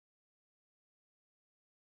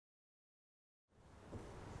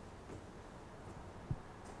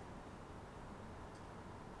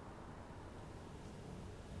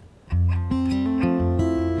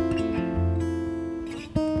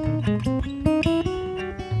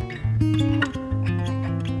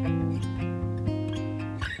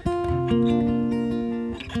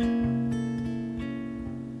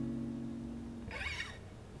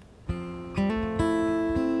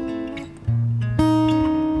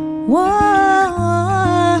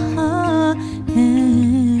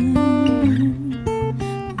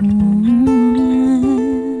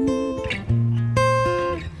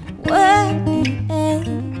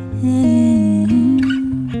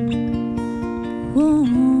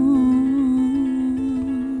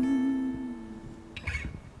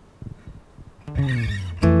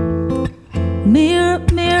Mirror,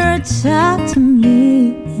 mirror, talk to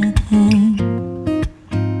me.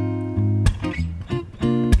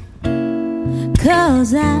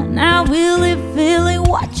 Cause I'm not really feeling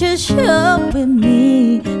what you're showing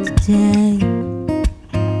me today.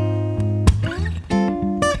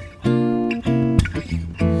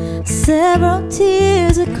 Several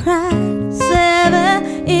tears I cried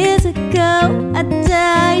 7 years ago. I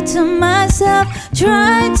died to myself,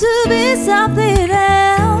 trying to be something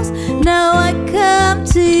else. Now I come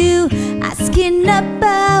to you, asking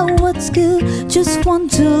about what's good. Just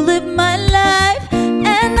want to live my life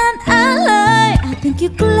and not a lie. I think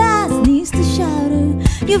your glass needs to shatter,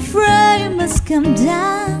 your frame must come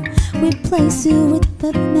down. Replace you with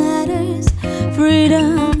what matters.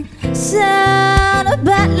 Freedom, sound a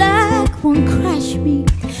bad luck won't crush me.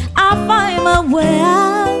 I'll find my way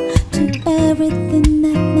out to everything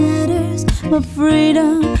that matters. My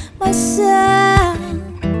freedom, my sound.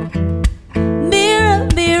 Mirror,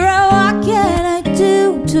 mirror, what can I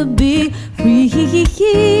do to be free?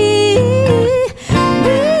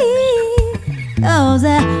 Cause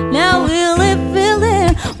I'm not really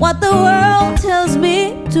feeling what the world tells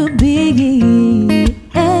me to be.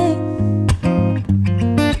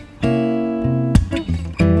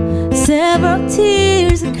 Several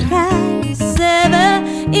tears I cried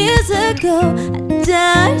 7 years ago. I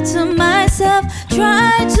died to myself,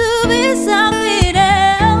 trying to be something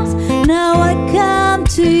else. Now I come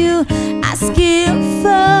to you, asking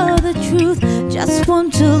for the truth. Just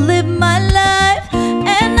want to live my life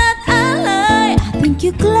and not a lie. I think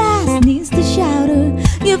your glass needs to shatter,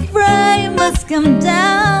 your frame must come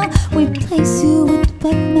down. Replace you with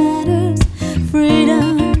what matters.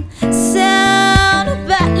 Freedom, sound of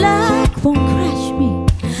bad luck won't crush me.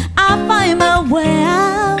 I'll find my way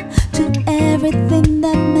out to everything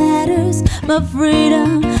that matters. My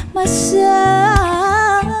freedom, my soul.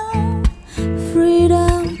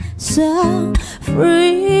 Freedom, soul,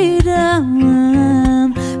 freedom,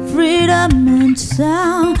 freedom and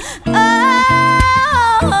sound.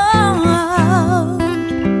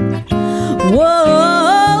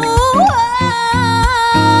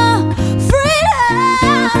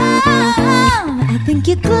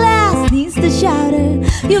 Your glass needs to shatter,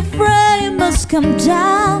 your frame must come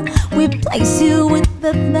down. Replace you with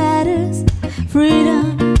what matters.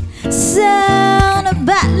 Freedom, sound of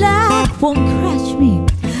bad luck won't crush me.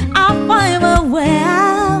 I'll find my way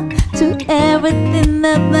out to everything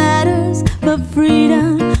that matters. My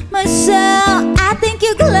freedom, my soul. I think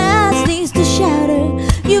your glass needs to shatter,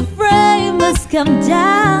 your frame must come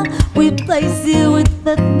down. Replace you with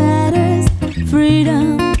what matters.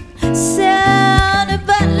 Freedom, sound of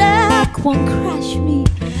bad luck won't crush me.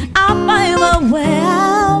 I'll find my way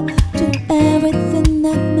out to everything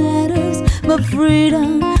that matters. My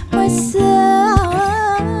freedom,